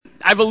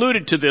I've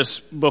alluded to this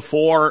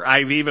before.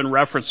 I've even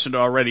referenced it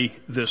already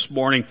this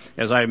morning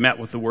as I met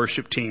with the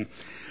worship team.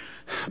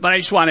 But I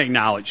just want to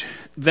acknowledge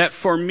that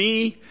for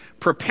me,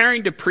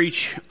 preparing to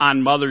preach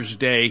on Mother's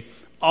Day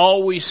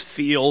always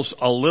feels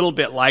a little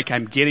bit like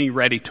I'm getting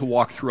ready to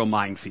walk through a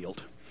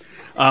minefield.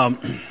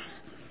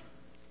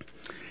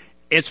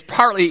 It's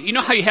partly, you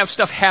know how you have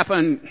stuff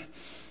happen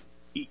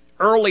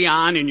early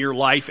on in your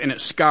life and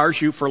it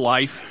scars you for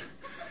life?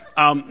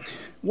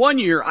 One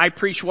year I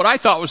preached what I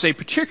thought was a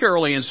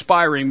particularly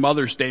inspiring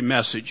Mother's Day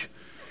message.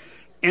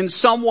 And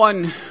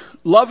someone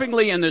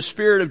lovingly in the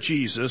spirit of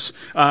Jesus,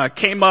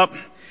 came up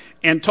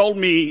and told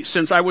me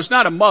since I was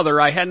not a mother,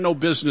 I had no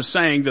business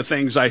saying the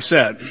things I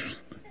said.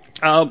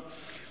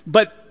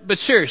 But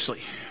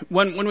seriously,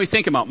 when we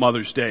think about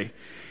Mother's Day,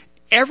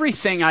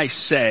 everything I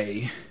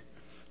say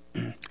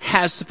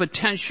has the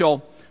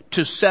potential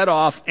to set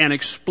off an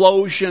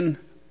explosion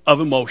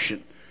of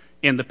emotion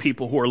in the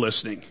people who are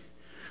listening.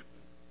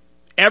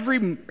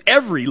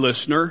 Every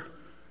listener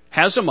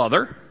has a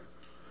mother,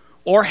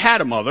 or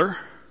had a mother,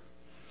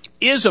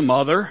 is a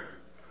mother,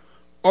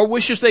 or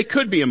wishes they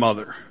could be a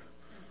mother.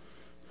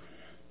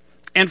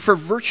 And for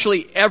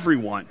virtually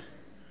everyone,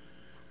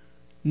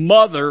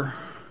 mother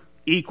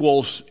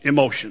equals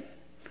emotion.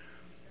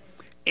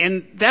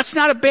 And that's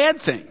not a bad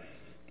thing.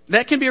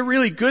 That can be a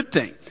really good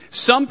thing.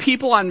 Some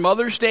people on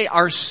Mother's Day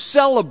are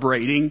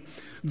celebrating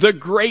the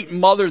great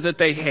mother that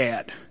they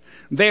had.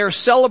 They are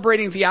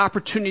celebrating the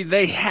opportunity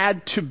they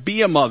had to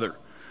be a mother.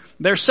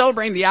 They're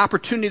celebrating the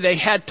opportunity they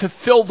had to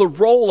fill the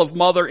role of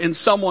mother in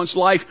someone's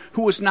life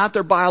who was not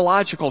their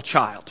biological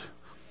child.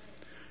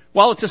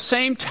 While at the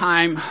same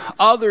time,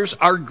 others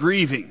are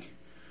grieving.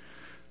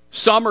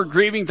 Some are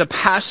grieving the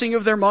passing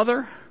of their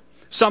mother.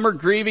 Some are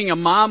grieving a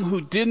mom who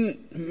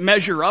didn't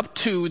measure up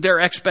to their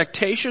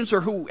expectations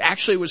or who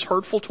actually was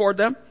hurtful toward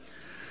them.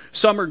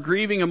 Some are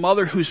grieving a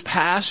mother who's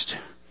passed.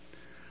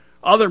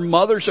 Other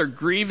mothers are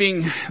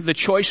grieving the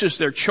choices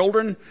their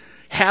children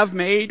have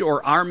made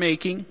or are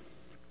making.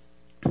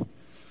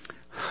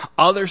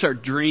 Others are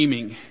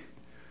dreaming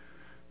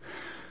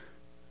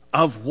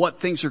of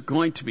what things are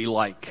going to be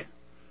like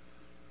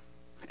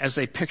as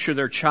they picture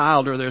their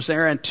child or as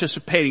they're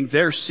anticipating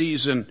their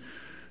season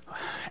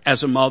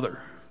as a mother.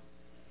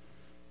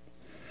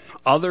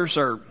 Others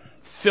are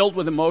filled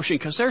with emotion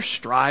because they're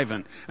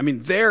striving. I mean,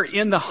 they're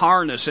in the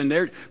harness and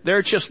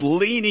they're just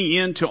leaning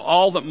into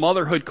all that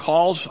motherhood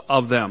calls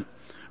of them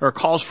or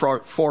calls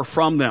for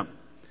from them.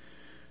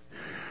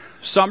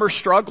 Some are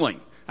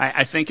struggling.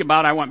 I think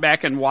about, I went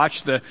back and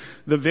watched the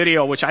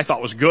video, which I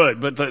thought was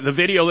good, but the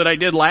video that I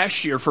did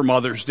last year for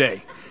Mother's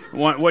Day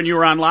when you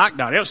were on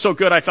lockdown. It was so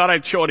good I thought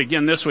I'd show it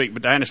again this week,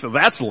 but Diana said,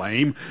 that's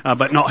lame.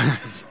 But no,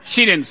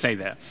 she didn't say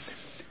that.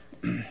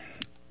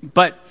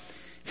 But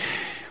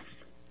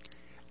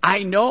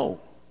I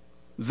know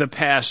the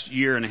past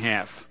year and a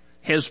half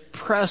has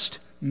pressed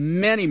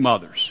many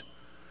mothers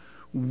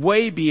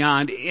way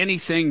beyond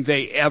anything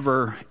they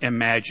ever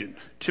imagined.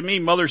 To me,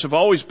 mothers have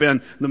always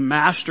been the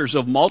masters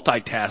of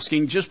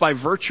multitasking just by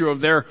virtue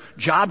of their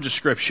job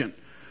description.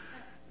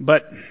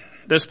 But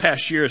this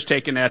past year has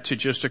taken that to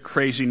just a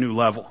crazy new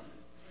level.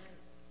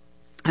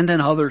 And then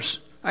others,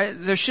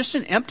 there's just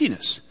an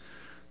emptiness.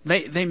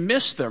 They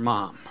miss their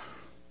mom,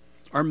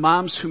 or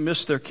moms who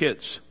miss their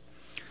kids.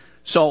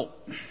 So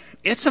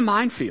it's a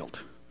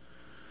minefield.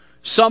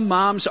 Some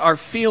moms are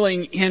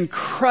feeling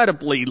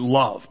incredibly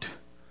loved,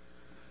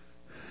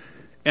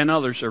 and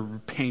others are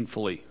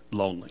painfully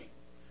lonely.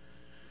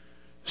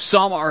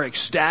 Some are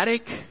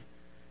ecstatic,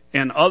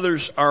 and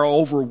others are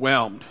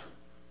overwhelmed.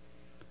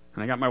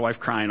 And I got my wife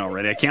crying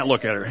already. I can't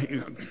look at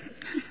her.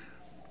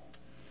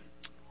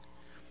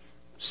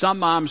 Some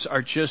moms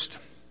are just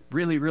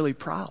really, really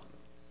proud,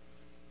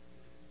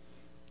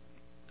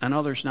 and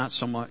others not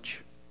so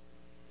much.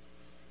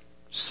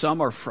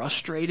 Some are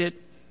frustrated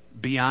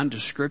beyond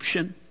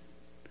description.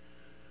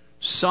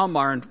 Some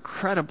are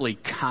incredibly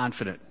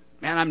confident.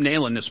 Man, I'm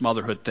nailing this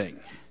motherhood thing.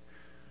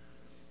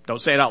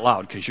 Don't say it out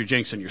loud because you're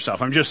jinxing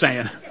yourself. I'm just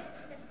saying.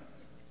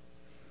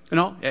 You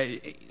know,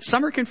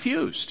 some are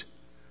confused.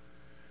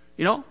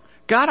 You know,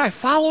 God, I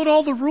followed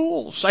all the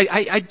rules.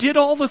 I did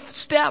all the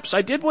steps.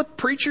 I did what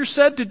preacher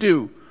said to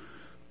do.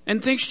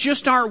 And things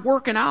just aren't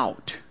working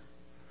out.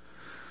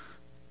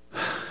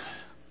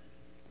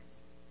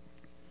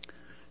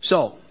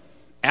 So,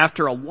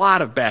 after a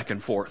lot of back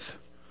and forth,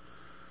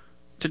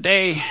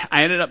 today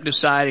I ended up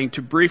deciding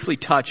to briefly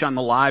touch on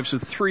the lives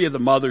of 3 of the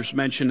mothers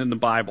mentioned in the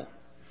Bible.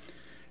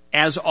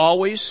 As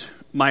always,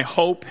 my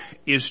hope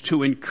is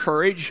to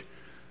encourage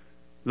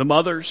the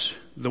mothers,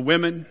 the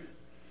women,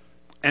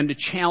 and to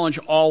challenge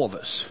all of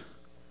us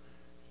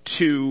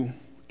to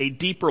a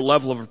deeper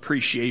level of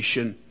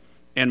appreciation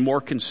and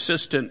more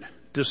consistent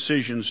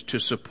decisions to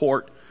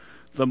support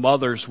the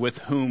mothers with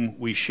whom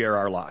we share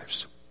our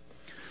lives.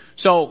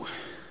 So,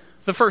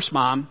 the first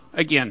mom,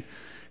 again,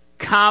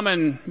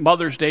 common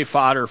Mother's Day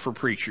fodder for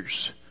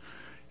preachers,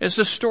 is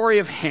the story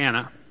of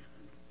Hannah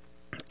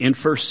in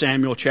 1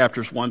 Samuel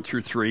chapters 1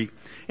 through 3.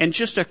 And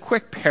just a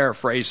quick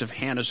paraphrase of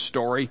Hannah's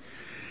story.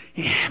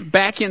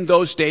 back in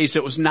those days,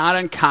 it was not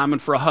uncommon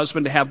for a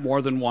husband to have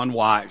more than one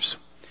wife.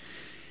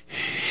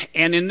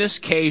 And in this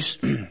case,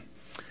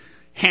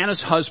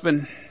 Hannah's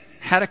husband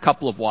had a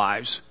couple of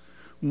wives.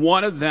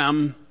 One of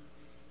them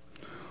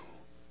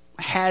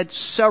had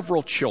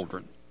several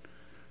children,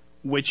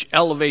 which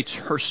elevates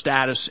her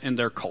status in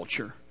their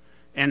culture.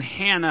 And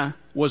Hannah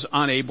was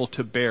unable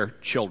to bear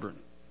children.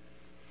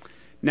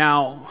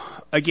 Now,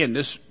 again,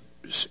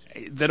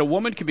 that a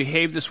woman could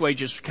behave this way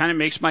just kind of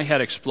makes my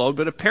head explode,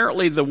 but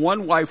apparently the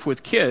one wife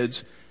with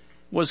kids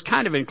was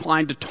kind of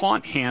inclined to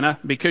taunt Hannah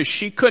because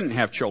she couldn't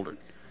have children.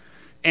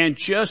 And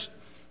just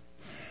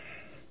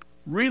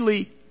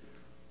really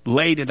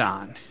laid it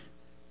on.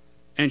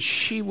 And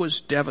she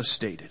was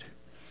devastated.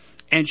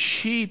 And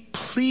she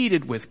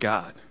pleaded with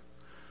God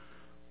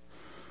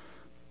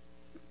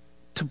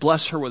to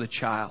bless her with a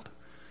child.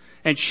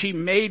 And she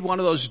made one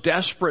of those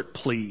desperate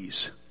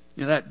pleas,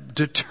 that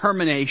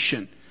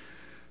determination.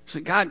 She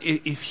said, God,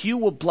 if you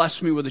will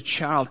bless me with a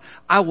child,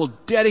 I will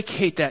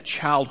dedicate that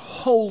child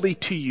wholly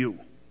to you.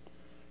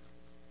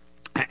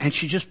 And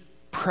she just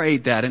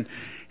prayed that. And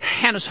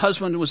Hannah's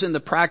husband was in the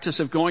practice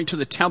of going to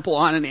the temple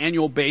on an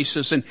annual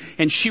basis,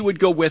 and she would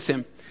go with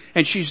him.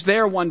 And she's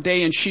there one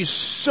day, and she's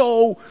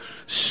so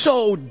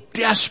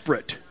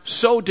desperate,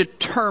 so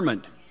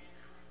determined.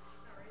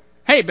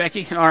 Hey,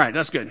 Becky. All right,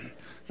 that's good.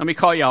 Let me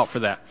call you out for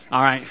that.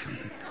 All right.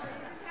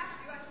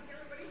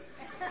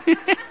 You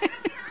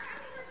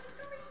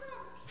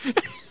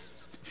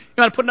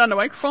want to put it on the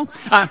microphone?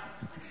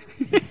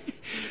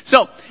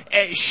 So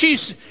she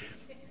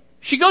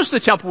goes to the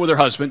temple with her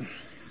husband,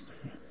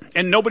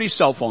 and nobody's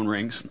cell phone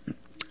rings.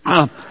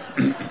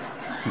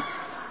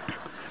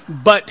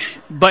 But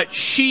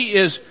she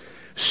is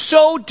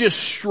so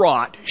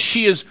distraught.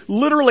 She is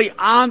literally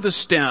on the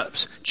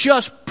steps,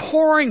 just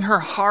pouring her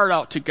heart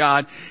out to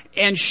God.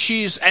 And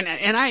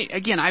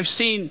I've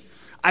seen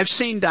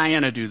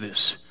Diana do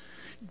this.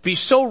 Be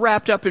so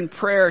wrapped up in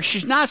prayer,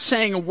 she's not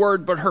saying a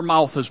word, but her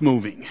mouth is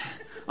moving.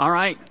 All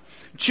right?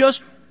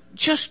 Just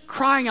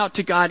crying out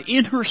to God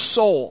in her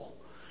soul.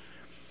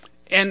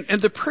 And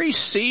the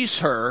priest sees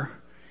her,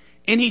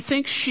 and he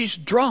thinks she's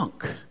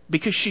drunk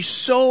because she's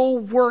so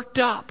worked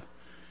up.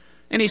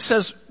 And he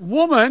says,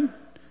 woman,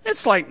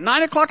 it's like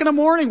 9 o'clock in the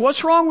morning.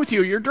 What's wrong with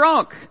you? You're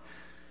drunk.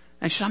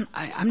 And she said,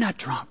 I'm not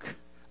drunk.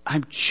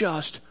 I'm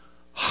just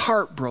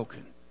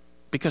heartbroken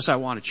because I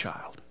want a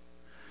child.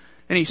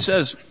 And he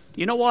says,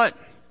 you know what?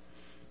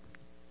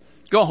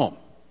 Go home.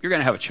 You're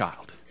going to have a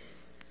child.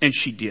 And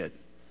she did.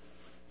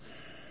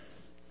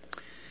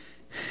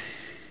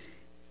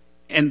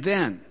 And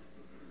then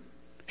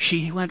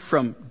she went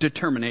from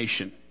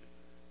determination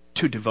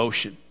to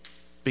devotion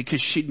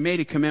because she'd made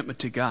a commitment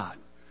to God.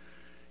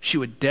 She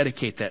would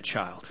dedicate that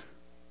child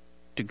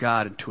to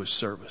God and to His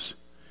service.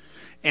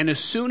 And as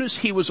soon as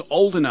he was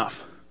old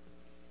enough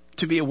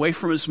to be away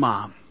from his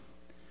mom,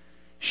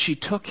 she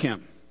took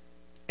him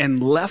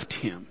and left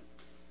him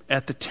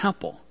at the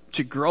temple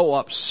to grow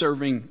up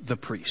serving the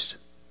priest.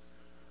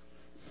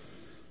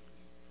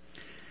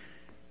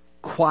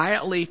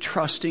 Quietly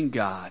trusting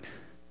God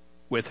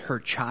with her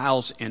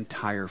child's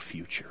entire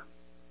future.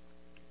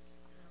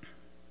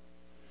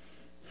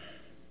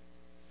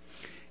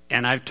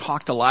 And I've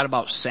talked a lot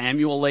about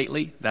Samuel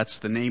lately. That's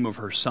the name of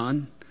her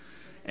son.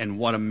 And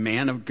what a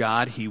man of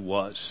God he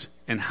was.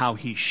 And how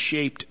he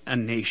shaped a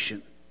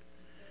nation.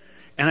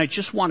 And I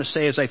just want to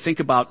say, as I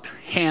think about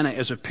Hannah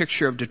as a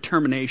picture of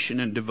determination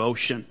and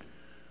devotion,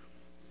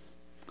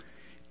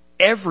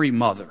 every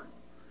mother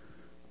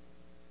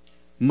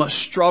must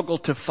struggle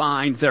to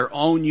find their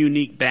own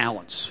unique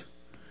balance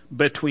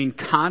between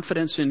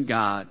confidence in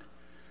God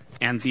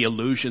and the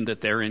illusion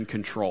that they're in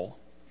control.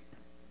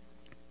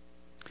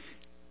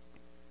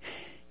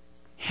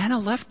 Hannah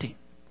left him,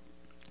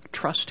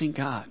 trusting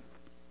God.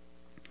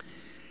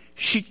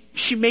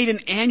 She made an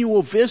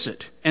annual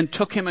visit and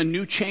took him a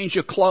new change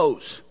of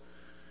clothes.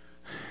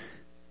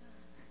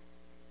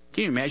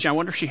 Can you imagine? I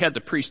wonder if she had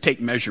the priest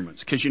take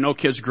measurements, because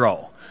kids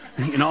grow,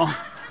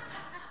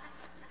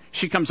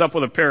 She comes up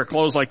with a pair of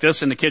clothes like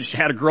this, and the kid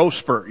had a growth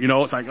spurt,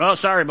 It's like, oh,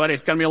 sorry, buddy,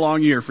 it's going to be a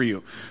long year for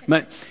you.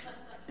 But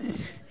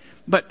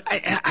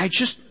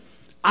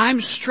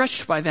I'm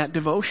stretched by that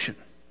devotion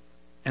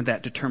and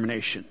that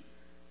determination.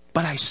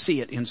 But I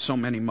see it in so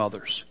many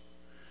mothers.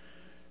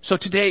 So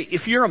today,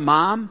 if you're a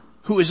mom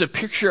who is a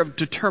picture of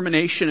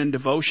determination and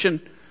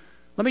devotion,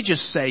 let me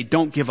just say,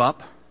 don't give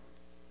up.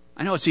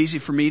 I know it's easy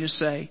for me to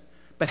say,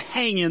 but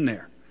hang in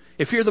there.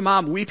 If you're the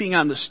mom weeping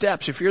on the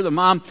steps, if you're the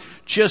mom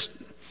just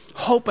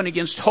hoping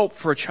against hope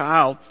for a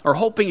child, or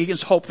hoping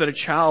against hope that a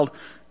child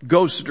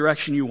goes the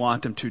direction you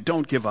want them to,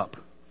 don't give up.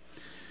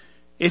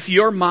 If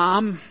your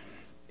mom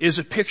is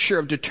a picture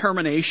of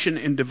determination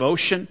and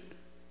devotion,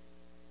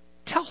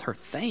 tell her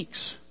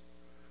thanks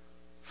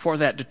for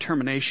that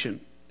determination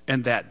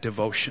and that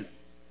devotion.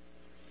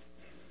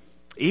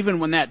 Even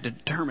when that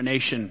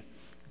determination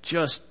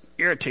just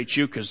irritates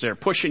you because they're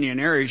pushing you in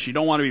areas you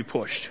don't want to be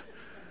pushed.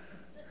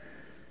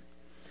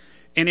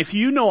 And if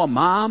you know a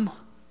mom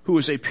who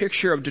is a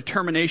picture of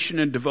determination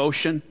and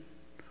devotion,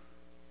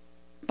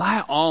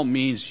 by all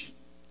means,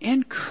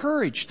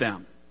 encourage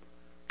them.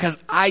 Because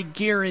I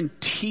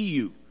guarantee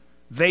you,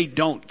 they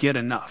don't get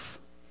enough.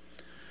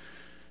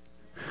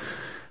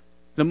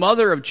 The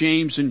mother of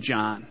James and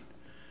John,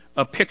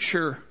 a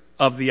picture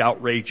of the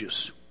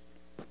outrageous.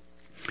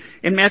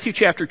 In Matthew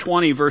chapter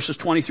 20, verses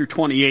 20 through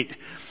 28,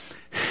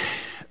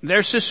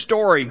 there's this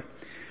story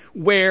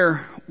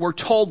where we're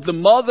told the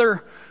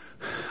mother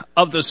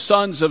of the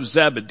sons of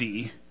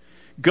Zebedee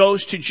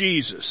goes to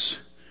Jesus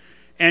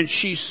and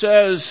she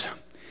says,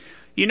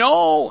 you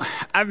know,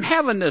 I'm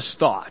having this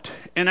thought,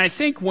 and I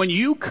think when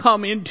you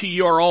come into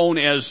your own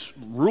as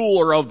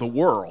ruler of the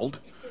world,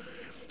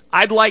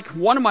 I'd like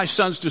one of my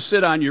sons to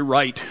sit on your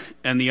right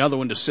and the other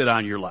one to sit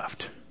on your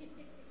left.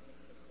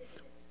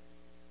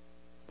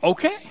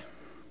 Okay.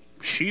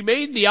 She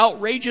made the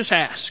outrageous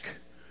ask.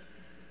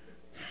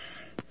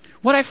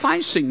 What I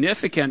find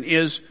significant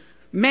is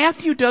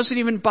Matthew doesn't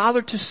even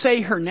bother to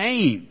say her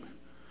name.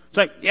 It's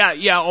like,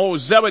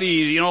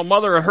 Zebedee,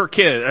 mother of her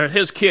kid, or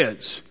his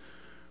kids.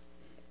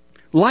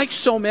 Like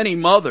so many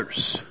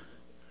mothers,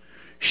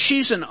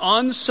 she's an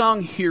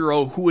unsung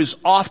hero who is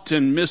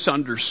often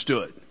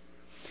misunderstood.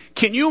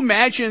 Can you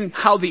imagine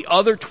how the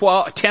other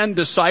 10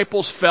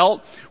 disciples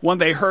felt when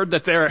they heard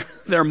that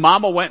their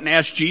mama went and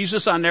asked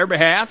Jesus on their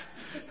behalf?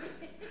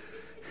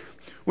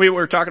 We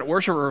were talking at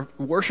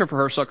worship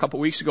rehearsal a couple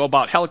of weeks ago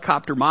about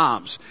helicopter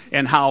moms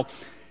and how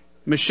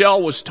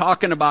Michelle was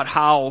talking about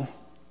how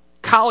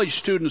college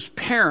students'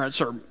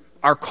 parents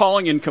are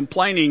calling and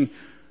complaining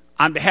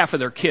on behalf of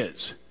their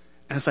kids.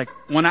 And it's like,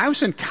 when I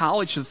was in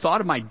college, the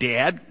thought of my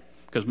dad,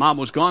 because mom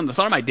was gone, the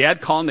thought of my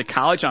dad calling the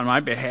college on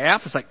my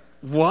behalf, it's like,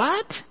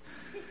 what?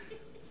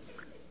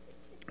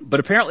 But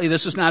apparently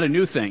this is not a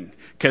new thing,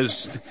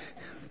 because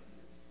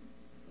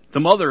the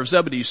mother of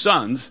Zebedee's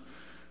sons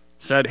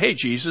said, hey,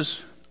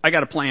 Jesus, I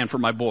got a plan for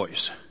my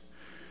boys.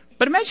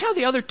 But imagine how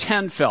the other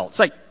 10 felt. It's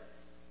like,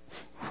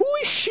 who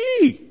is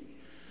she?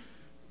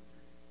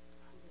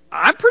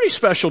 I'm pretty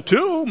special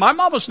too. My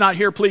mama's not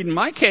here pleading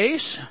my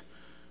case.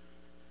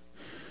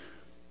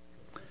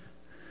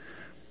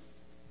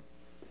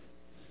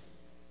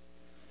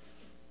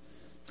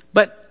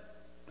 But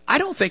I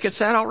don't think it's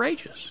that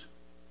outrageous.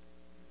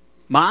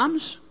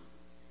 Moms,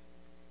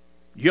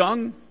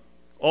 young,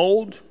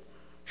 old,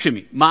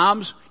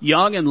 moms,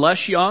 young and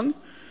less young,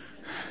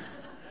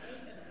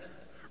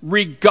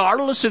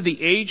 regardless of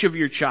the age of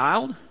your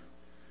child,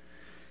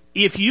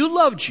 if you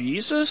love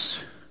Jesus,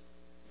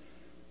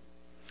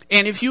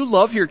 and if you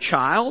love your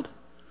child,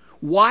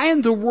 why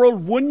in the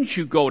world wouldn't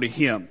you go to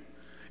him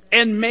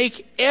and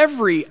make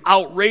every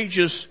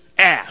outrageous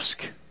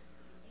ask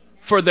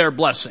for their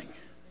blessing?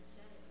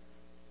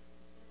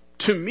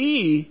 To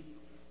me,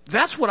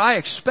 that's what I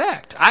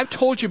expect. I've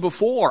told you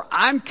before,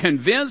 I'm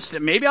convinced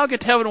that maybe I'll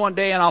get to heaven one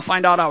day and I'll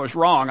find out I was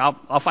wrong.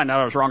 I'll find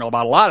out I was wrong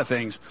about a lot of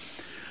things.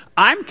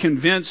 I'm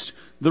convinced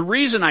the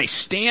reason I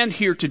stand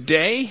here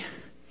today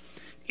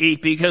is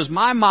because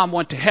my mom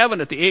went to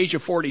heaven at the age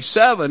of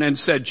 47 and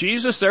said,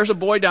 Jesus, there's a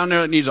boy down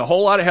there that needs a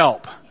whole lot of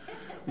help.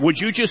 Would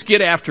you just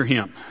get after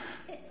him?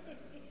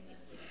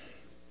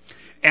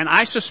 And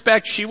I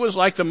suspect she was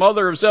like the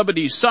mother of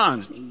Zebedee's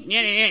sons.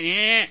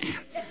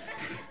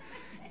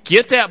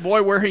 Get that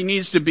boy where he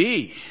needs to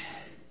be.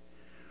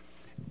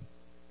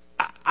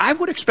 I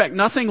would expect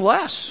nothing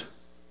less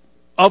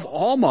of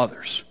all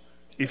mothers.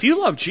 If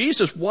you love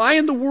Jesus, why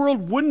in the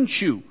world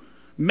wouldn't you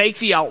make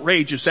the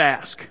outrageous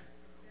ask?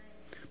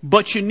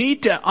 But you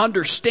need to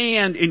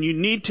understand and you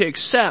need to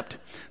accept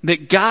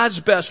that God's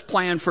best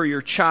plan for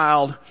your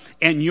child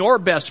and your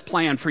best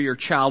plan for your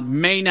child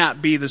may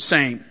not be the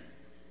same.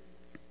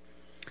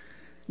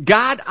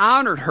 God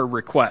honored her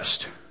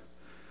request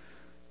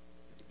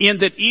in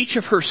that each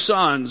of her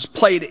sons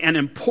played an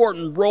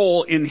important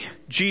role in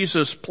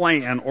Jesus'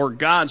 plan or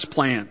God's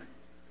plan.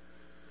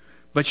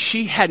 But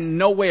she had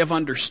no way of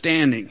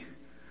understanding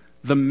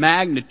the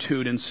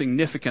magnitude and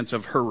significance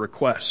of her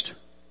request.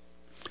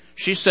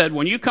 She said,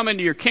 when you come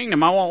into your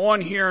kingdom, I want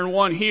one here and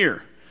one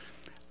here.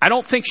 I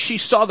don't think she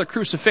saw the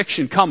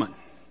crucifixion coming.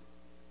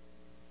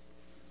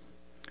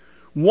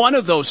 One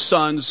of those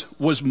sons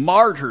was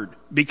martyred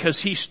because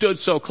he stood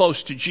so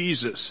close to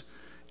Jesus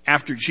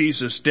after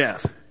Jesus'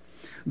 death.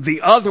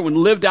 The other one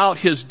lived out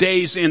his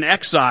days in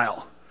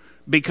exile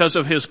because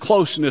of his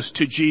closeness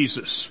to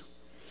Jesus.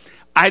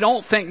 I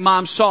don't think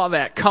mom saw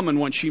that coming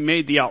when she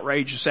made the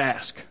outrageous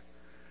ask.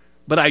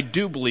 But I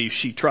do believe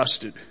she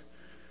trusted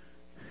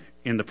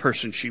in the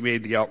person she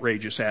made the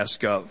outrageous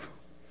ask of.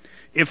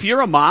 If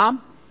you're a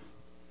mom,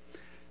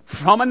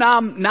 from a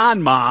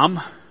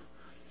non-mom,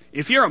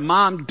 if you're a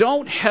mom,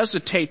 don't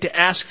hesitate to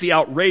ask the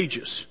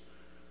outrageous,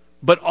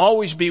 but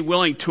always be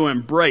willing to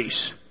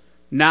embrace,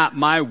 not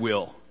my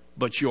will,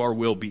 but your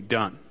will be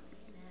done.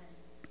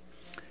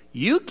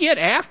 You get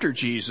after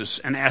Jesus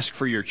and ask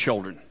for your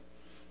children,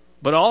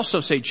 but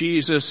also say,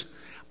 Jesus,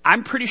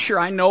 I'm pretty sure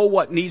I know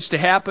what needs to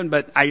happen,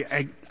 but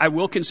I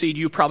will concede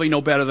you probably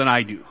know better than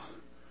I do.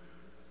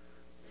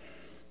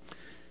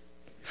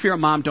 If you're a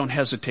mom, don't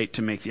hesitate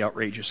to make the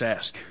outrageous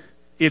ask.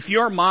 If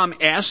your mom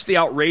asks the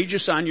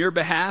outrageous on your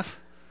behalf,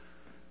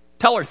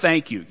 Tell her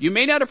thank you. You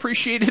may not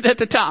appreciate it at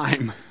the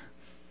time,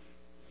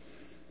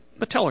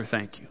 but tell her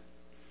thank you.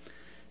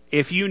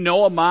 If you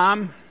know a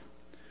mom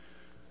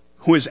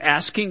who is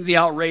asking the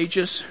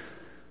outrageous,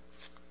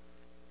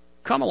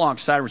 come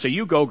alongside her and say,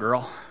 you go,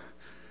 girl.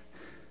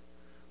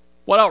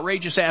 What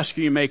outrageous ask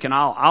are you making?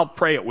 I'll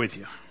pray it with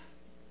you.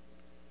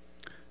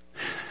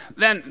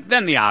 Then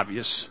the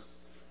obvious.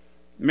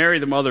 Mary,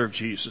 the mother of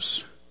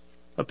Jesus.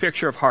 A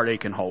picture of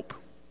heartache and hope.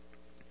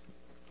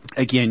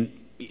 Again,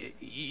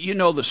 you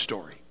know the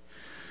story.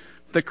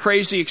 The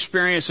crazy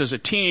experience as a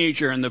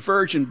teenager and the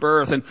virgin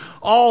birth and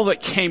all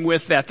that came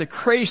with that. The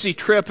crazy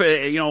trip,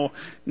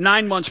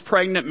 9 months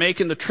pregnant,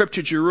 making the trip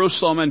to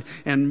Jerusalem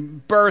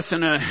and birth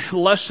in a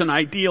less than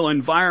ideal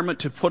environment,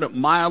 to put it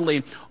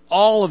mildly.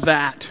 All of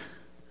that.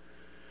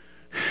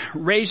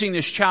 Raising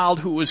this child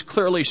who was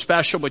clearly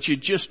special, but you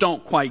just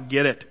don't quite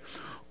get it.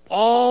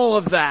 All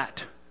of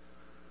that.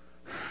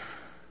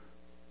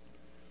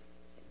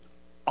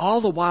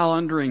 All the while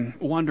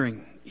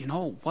wondering,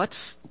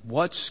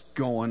 what's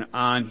going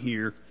on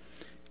here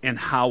and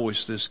how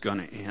is this going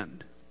to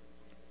end?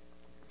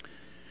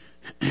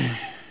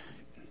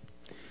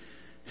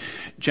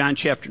 John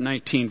chapter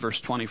 19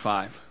 verse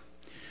 25.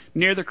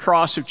 Near the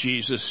cross of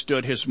Jesus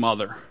stood his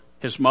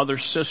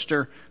mother's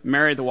sister,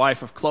 Mary the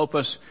wife of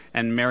Clopas,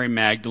 and Mary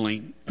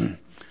Magdalene.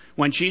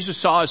 When Jesus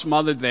saw his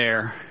mother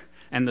there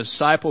and the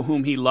disciple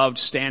whom he loved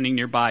standing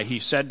nearby, he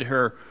said to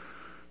her,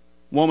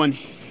 woman,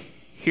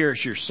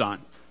 here's your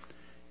son.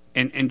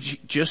 And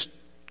just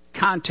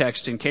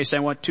context in case I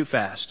went too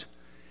fast.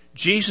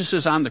 Jesus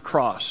is on the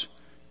cross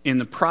in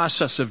the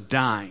process of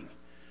dying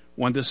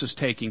when this is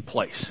taking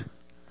place.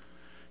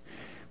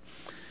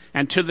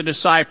 And to the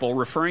disciple,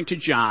 referring to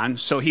John,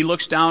 so he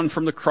looks down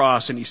from the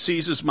cross and he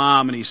sees his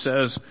mom and he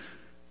says,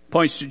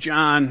 points to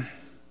John,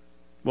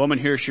 woman,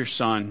 here's your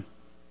son.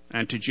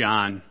 And to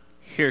John,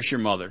 here's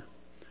your mother.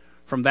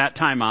 From that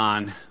time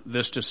on,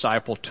 this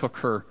disciple took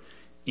her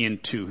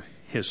into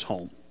his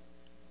home.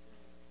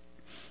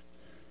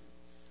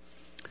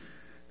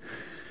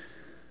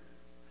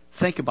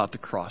 Think about the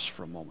cross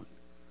for a moment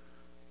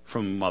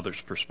from a mother's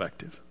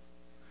perspective.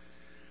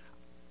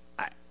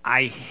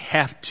 I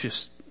have to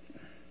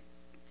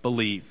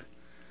believe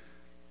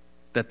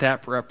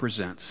that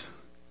represents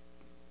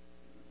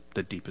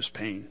the deepest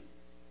pain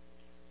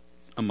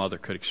a mother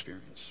could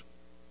experience.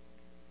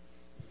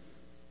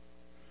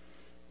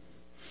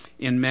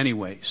 In many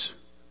ways,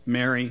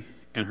 Mary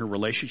and her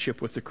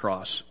relationship with the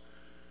cross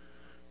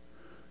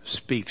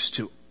speaks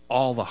to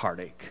all the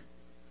heartache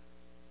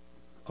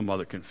a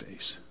mother can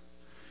face.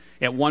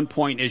 At one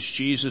point, as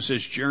Jesus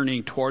is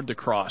journeying toward the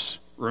cross,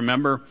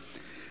 remember,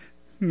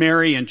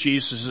 Mary and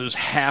Jesus'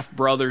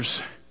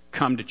 half-brothers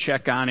come to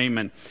check on him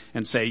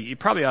and say, you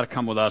probably ought to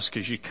come with us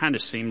because you kind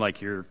of seem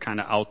like you're kind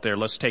of out there.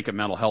 Let's take a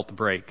mental health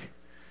break.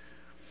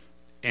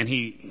 And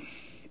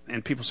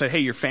people say,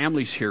 hey, your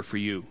family's here for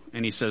you.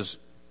 And he says,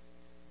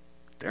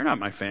 they're not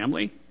my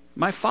family.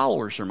 My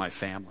followers are my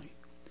family.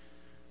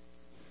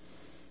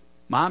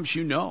 Moms,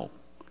 you know.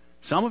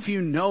 Some of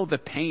you know the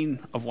pain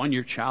of when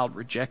your child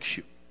rejects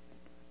you.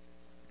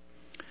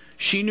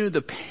 She knew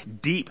the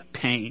deep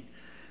pain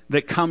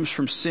that comes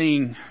from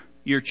seeing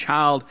your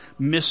child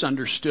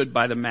misunderstood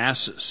by the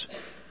masses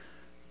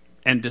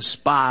and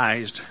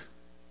despised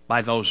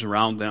by those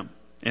around them.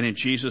 And in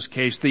Jesus'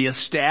 case, the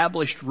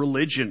established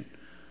religion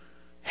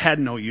had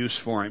no use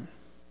for him.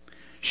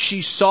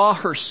 She saw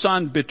her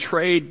son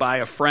betrayed by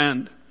a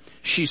friend.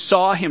 She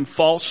saw him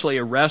falsely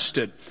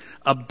arrested,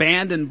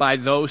 abandoned by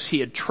those he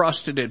had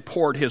trusted and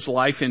poured his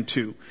life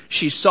into.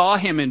 She saw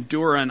him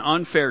endure an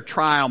unfair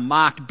trial,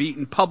 mocked,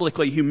 beaten,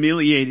 publicly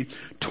humiliated,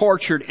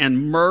 tortured,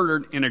 and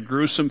murdered in a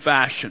gruesome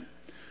fashion.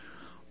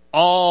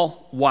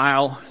 All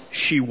while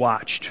she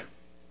watched.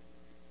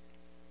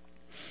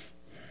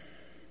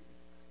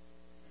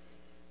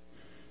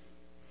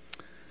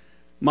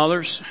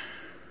 Mothers,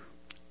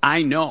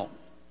 I know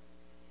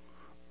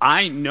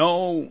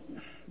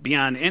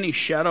beyond any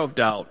shadow of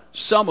doubt,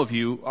 some of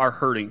you are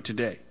hurting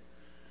today.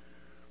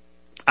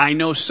 I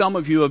know some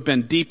of you have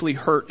been deeply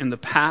hurt in the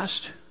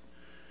past.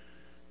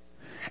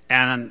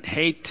 And I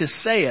hate to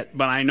say it,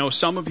 but I know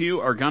some of you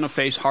are going to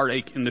face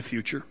heartache in the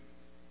future.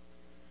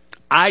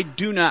 I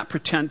do not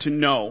pretend to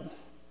know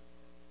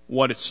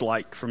what it's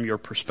like from your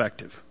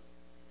perspective.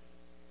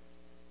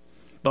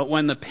 But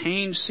when the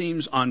pain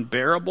seems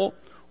unbearable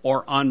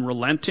or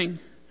unrelenting,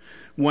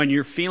 when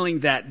you're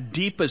feeling that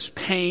deepest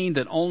pain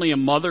that only a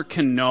mother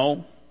can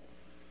know,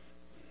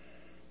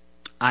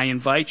 I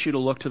invite you to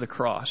look to the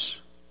cross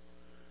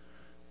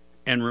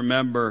and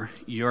remember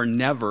you're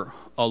never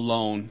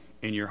alone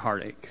in your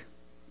heartache.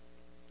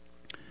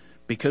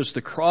 Because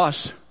the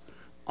cross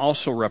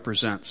also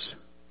represents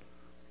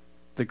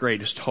the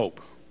greatest hope.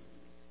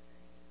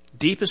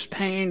 Deepest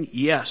pain,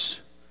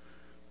 yes,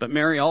 but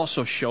Mary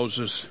also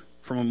shows us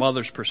from a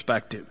mother's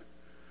perspective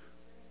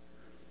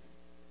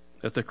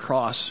that the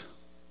cross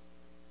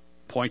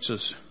points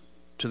us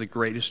to the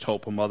greatest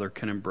hope a mother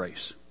can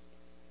embrace.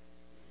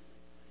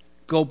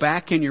 Go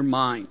back in your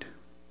mind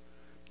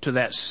to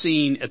that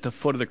scene at the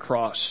foot of the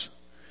cross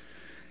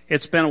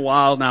It's been a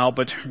while now,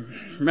 but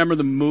remember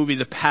the movie,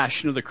 The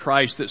Passion of the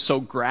Christ, that so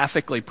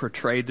graphically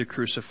portrayed the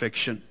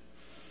crucifixion.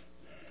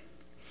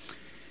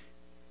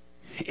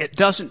 It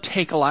doesn't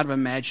take a lot of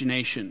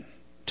imagination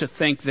to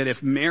think that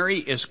if Mary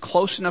is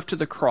close enough to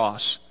the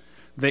cross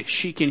that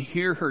she can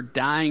hear her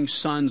dying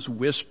son's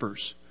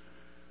whispers,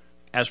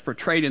 as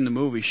portrayed in the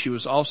movie, she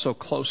was also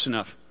close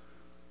enough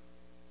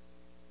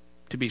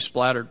to be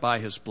splattered by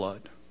his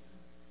blood.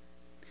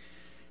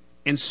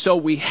 And so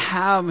we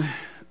have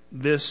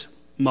this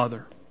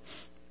mother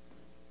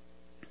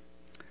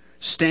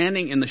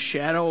standing in the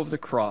shadow of the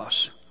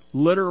cross,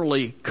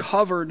 literally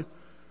covered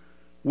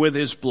with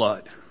his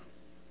blood.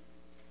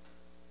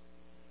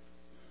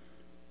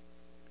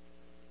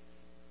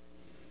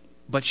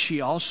 But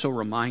she also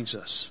reminds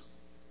us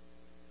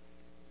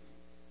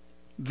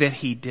that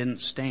he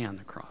didn't stay on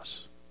the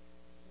cross.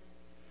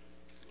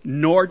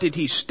 Nor did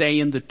he stay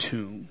in the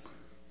tomb.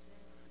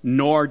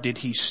 Nor did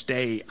he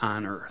stay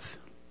on earth.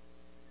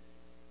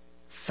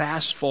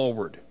 Fast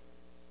forward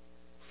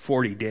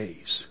 40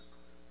 days.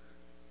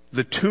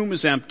 The tomb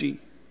is empty.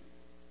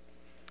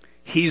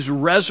 He's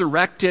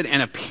resurrected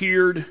and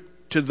appeared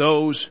to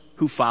those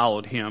who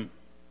followed him.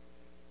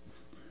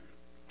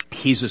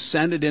 He's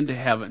ascended into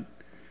heaven.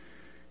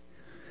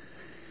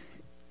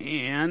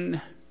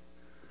 And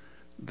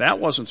that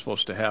wasn't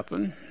supposed to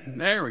happen.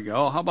 There we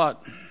go. How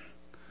about,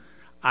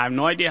 I have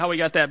no idea how we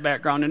got that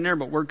background in there,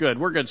 but we're good.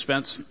 We're good,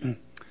 Spence.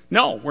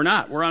 No, we're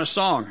not. We're on a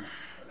song.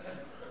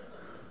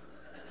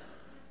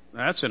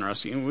 That's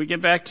interesting. When we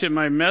get back to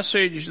my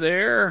message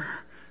there,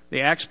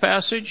 the Acts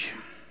passage,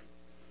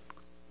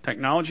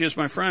 technology is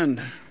my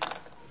friend.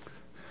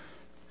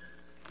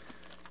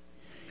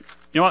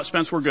 You know what,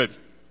 Spence? We're good.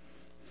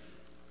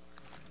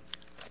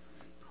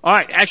 All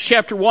right, Acts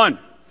chapter 1.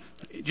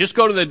 Just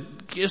go to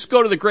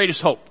the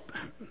greatest hope.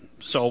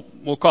 So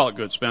we'll call it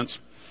good, Spence.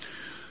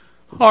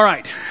 All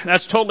right,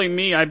 that's totally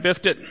me. I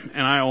biffed it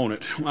and I own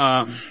it.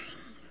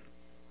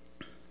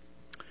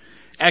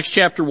 Acts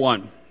chapter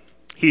 1.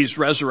 He's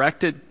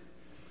resurrected.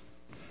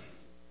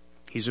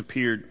 He's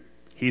appeared.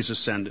 He's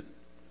ascended.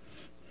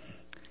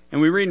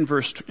 And we read in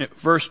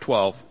verse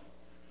 12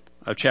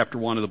 of chapter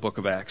 1 of the book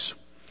of Acts.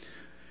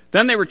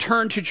 Then they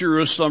returned to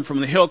Jerusalem from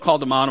the hill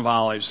called the Mount of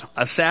Olives,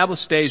 a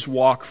Sabbath day's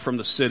walk from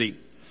the city.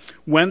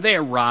 When they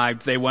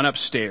arrived, they went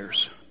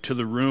upstairs to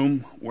the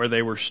room where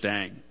they were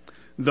staying.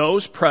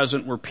 Those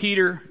present were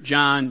Peter,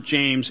 John,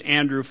 James,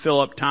 Andrew,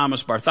 Philip,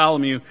 Thomas,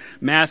 Bartholomew,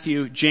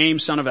 Matthew,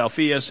 James, son of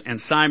Alphaeus,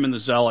 and Simon the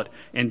Zealot,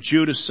 and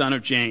Judas, son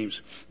of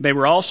James. They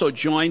were also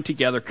joined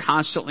together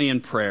constantly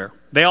in prayer.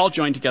 They all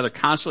joined together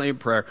constantly in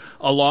prayer,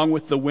 along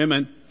with the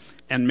women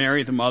and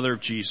Mary, the mother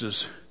of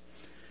Jesus,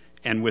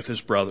 and with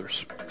his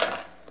brothers.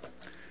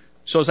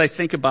 So as I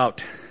think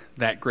about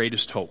that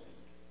greatest hope,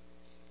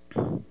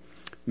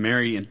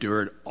 Mary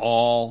endured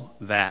all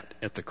that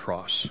at the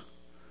cross.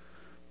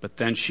 But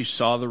then she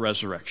saw the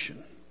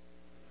resurrection.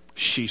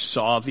 She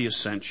saw the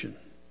ascension.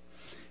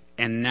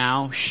 And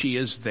now she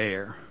is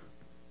there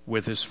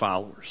with his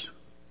followers.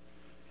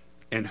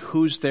 And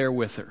who's there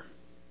with her?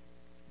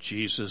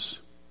 Jesus'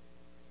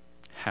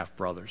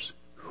 half-brothers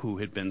who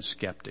had been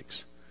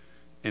skeptics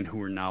and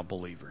who are now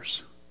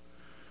believers.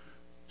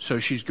 So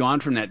she's gone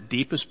from that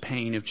deepest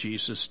pain of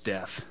Jesus'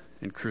 death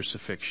and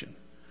crucifixion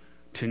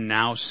to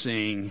now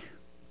seeing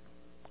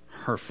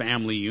her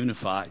family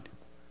unified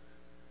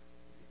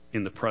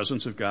in the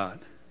presence of God.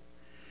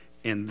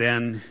 And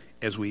then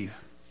as we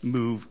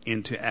move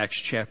into Acts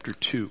chapter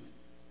 2,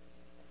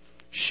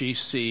 she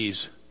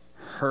sees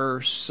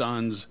her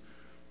son's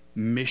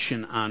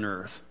mission on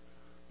earth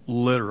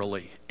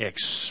literally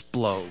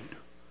explode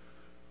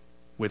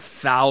with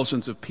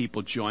thousands of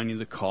people joining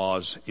the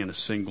cause in a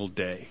single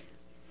day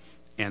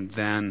and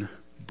then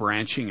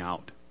branching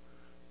out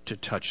to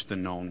touch the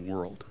known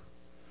world.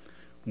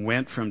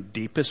 Went from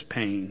deepest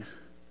pain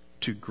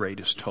to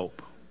greatest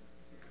hope.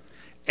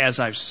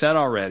 As I've said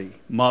already,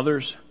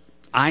 mothers,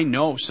 I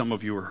know some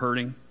of you are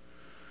hurting.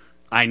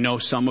 I know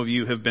some of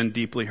you have been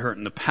deeply hurt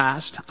in the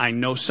past. I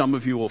know some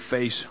of you will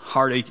face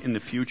heartache in the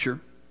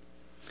future.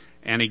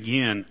 And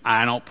again,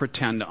 I don't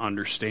pretend to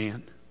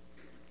understand.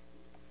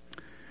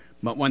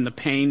 But when the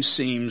pain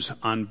seems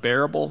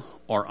unbearable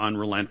or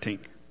unrelenting,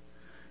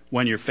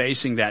 when you're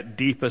facing that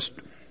deepest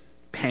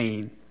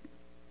pain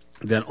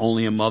that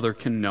only a mother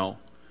can know,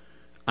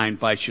 I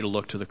invite you to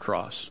look to the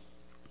cross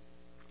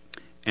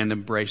and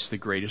embrace the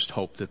greatest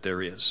hope that there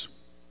is.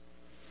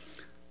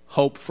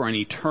 Hope for an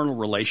eternal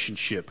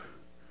relationship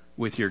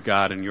with your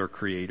God and your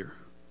Creator,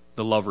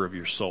 the lover of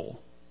your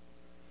soul.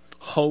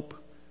 Hope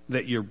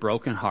that your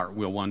broken heart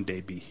will one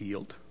day be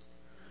healed.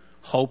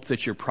 Hope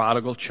that your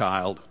prodigal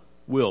child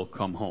will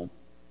come home.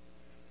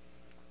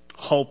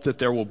 Hope that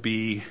there will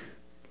be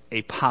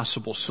a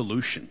possible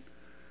solution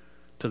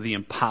to the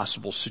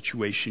impossible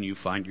situation you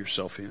find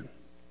yourself in.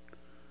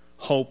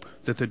 Hope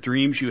that the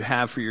dreams you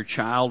have for your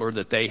child or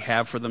that they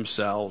have for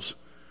themselves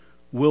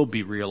will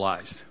be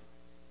realized,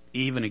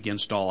 even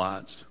against all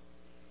odds.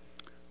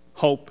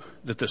 Hope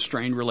that the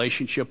strained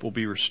relationship will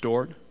be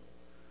restored.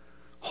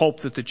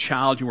 Hope that the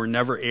child you were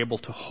never able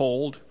to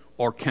hold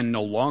or can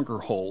no longer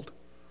hold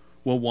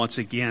will once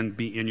again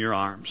be in your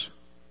arms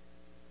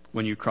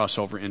when you cross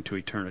over into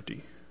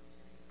eternity.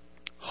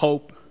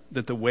 Hope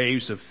that the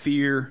waves of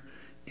fear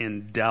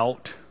and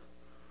doubt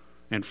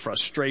and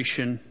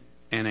frustration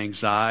and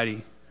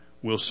anxiety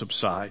will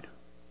subside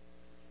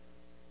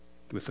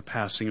with the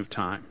passing of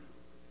time.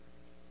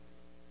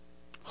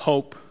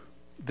 Hope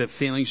that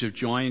feelings of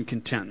joy and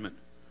contentment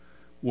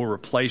will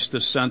replace the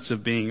sense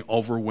of being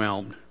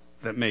overwhelmed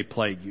that may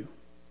plague you.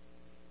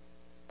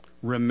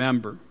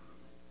 Remember,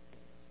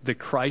 the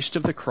Christ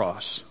of the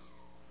cross,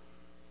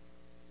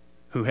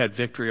 who had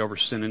victory over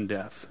sin and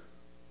death,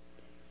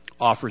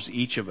 offers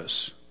each of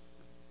us,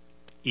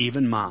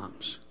 even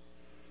moms,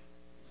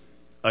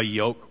 a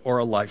yoke or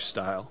a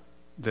lifestyle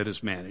that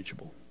is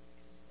manageable.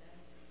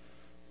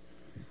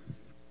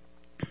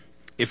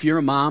 If you're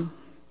a mom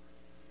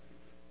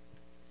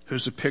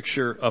who's a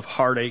picture of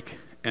heartache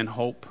and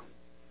hope,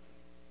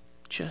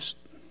 just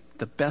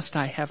the best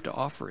I have to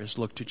offer is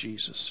look to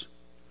Jesus.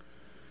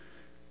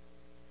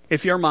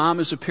 If your mom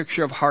is a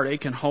picture of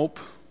heartache and hope,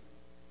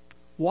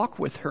 walk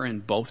with her in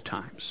both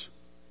times.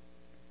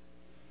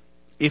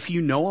 If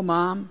you know a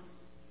mom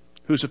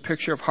who's a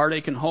picture of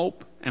heartache and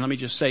hope, and let me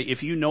just say,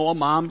 if you know a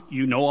mom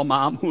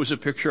who is a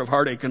picture of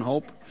heartache and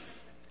hope,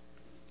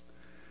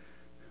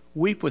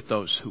 weep with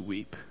those who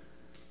weep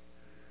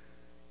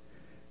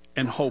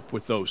and hope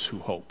with those who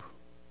hope.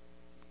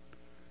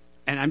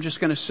 And I'm just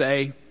going to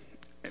say,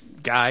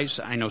 guys,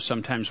 I know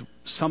sometimes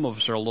some of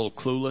us are a little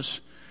clueless.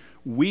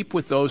 Weep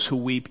with those who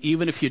weep,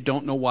 even if you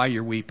don't know why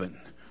you're weeping.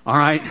 All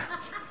right?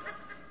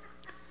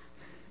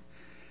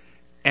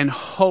 And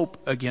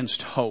hope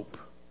against hope,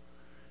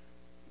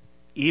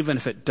 even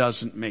if it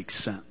doesn't make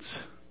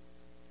sense.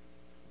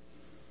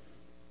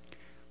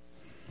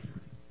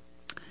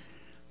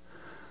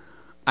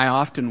 I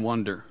often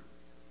wonder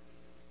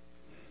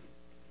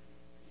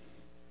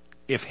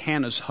if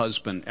Hannah's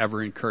husband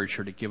ever encouraged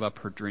her to give up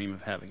her dream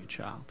of having a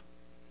child.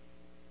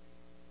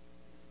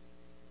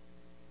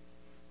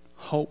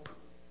 Hope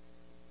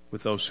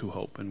with those who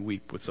hope and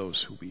weep with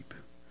those who weep.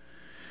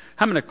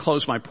 I'm going to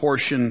close my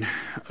portion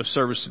of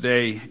service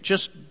today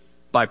just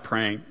by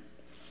praying.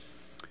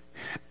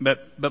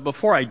 But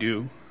before I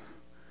do,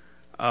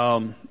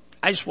 I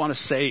just want to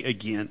say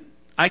again,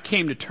 I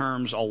came to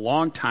terms a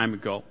long time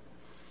ago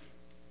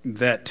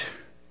that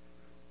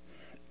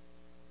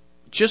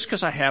just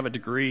because I have a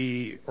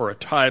degree or a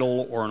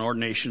title or an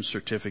ordination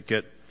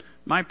certificate,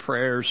 my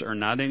prayers are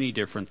not any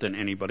different than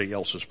anybody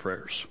else's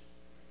prayers.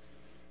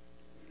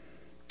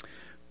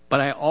 But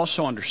I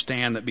also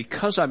understand that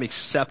because I've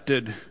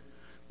accepted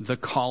the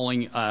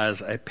calling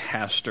as a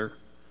pastor,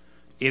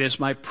 it is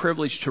my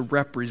privilege to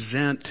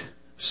represent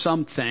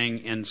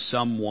something and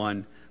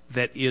someone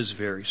that is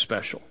very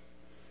special.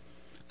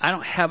 I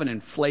don't have an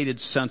inflated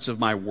sense of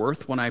my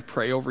worth when I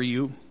pray over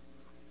you,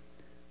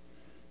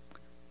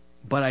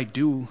 but I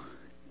do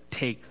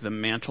take the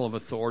mantle of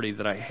authority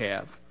that I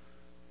have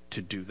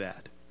to do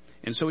that.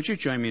 And so would you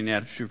join me in the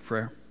attitude of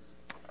prayer?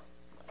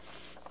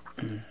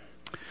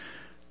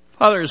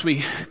 Father, as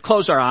we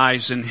close our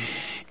eyes and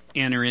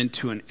enter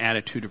into an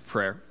attitude of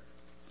prayer,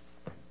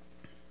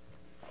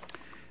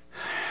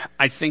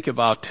 I think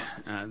about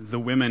the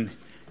women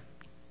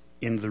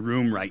in the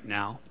room right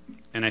now,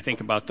 and I think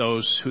about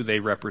those who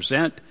they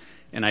represent,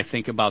 and I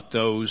think about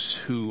those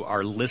who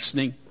are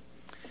listening.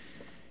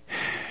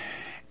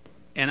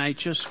 And I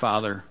just,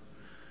 Father,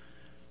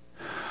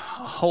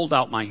 hold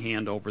out my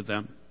hand over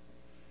them,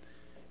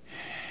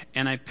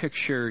 and I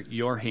picture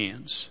your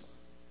hands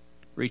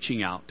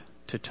reaching out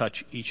to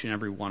touch each and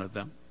every one of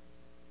them.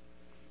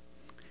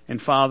 And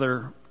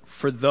Father,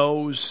 for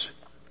those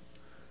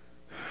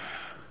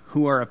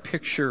who are a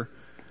picture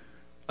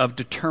of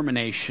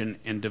determination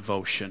and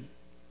devotion,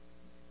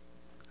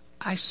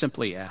 I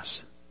simply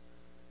ask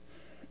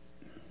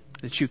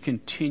that you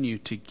continue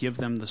to give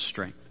them the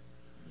strength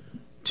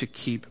to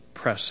keep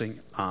pressing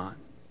on.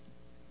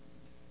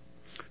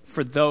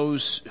 For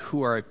those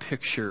who are a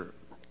picture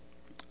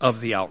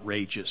of the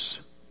outrageous,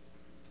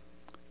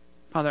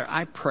 Father,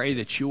 I pray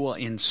that you will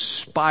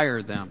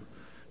inspire them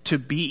to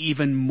be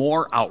even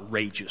more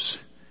outrageous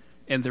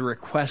in the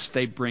requests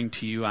they bring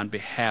to you on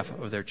behalf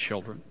of their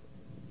children.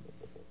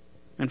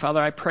 And Father,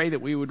 I pray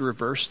that we would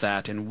reverse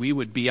that and we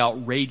would be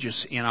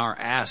outrageous in our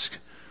ask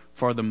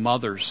for the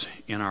mothers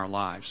in our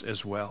lives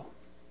as well.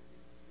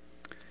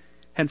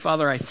 And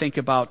Father, I think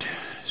about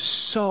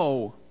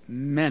so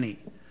many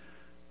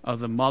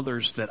of the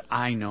mothers that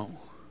I know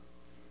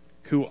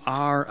who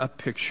are a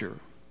picture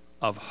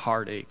of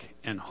heartache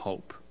and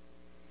hope.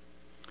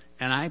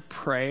 And I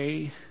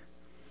pray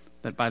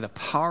that by the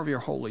power of your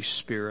Holy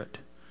Spirit,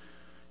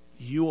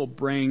 you will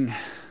bring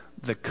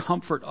the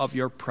comfort of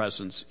your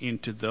presence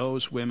into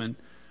those women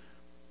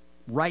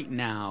right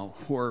now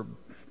who are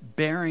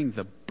bearing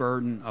the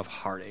burden of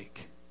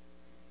heartache.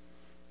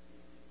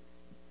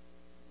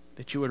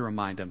 That you would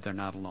remind them they're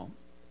not alone.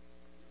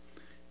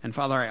 And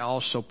Father, I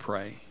also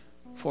pray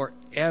for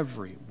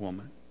every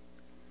woman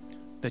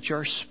that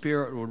your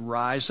Spirit would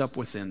rise up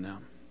within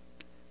them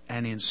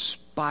and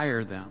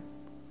inspire them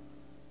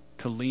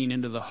to lean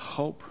into the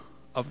hope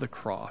of the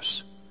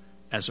cross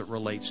as it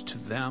relates to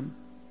them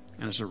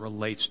and as it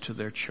relates to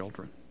their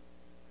children.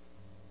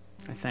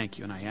 I thank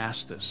you, and I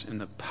ask this in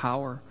the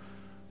power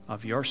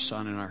of your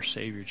Son and our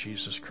Savior,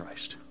 Jesus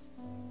Christ.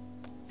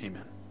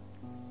 Amen.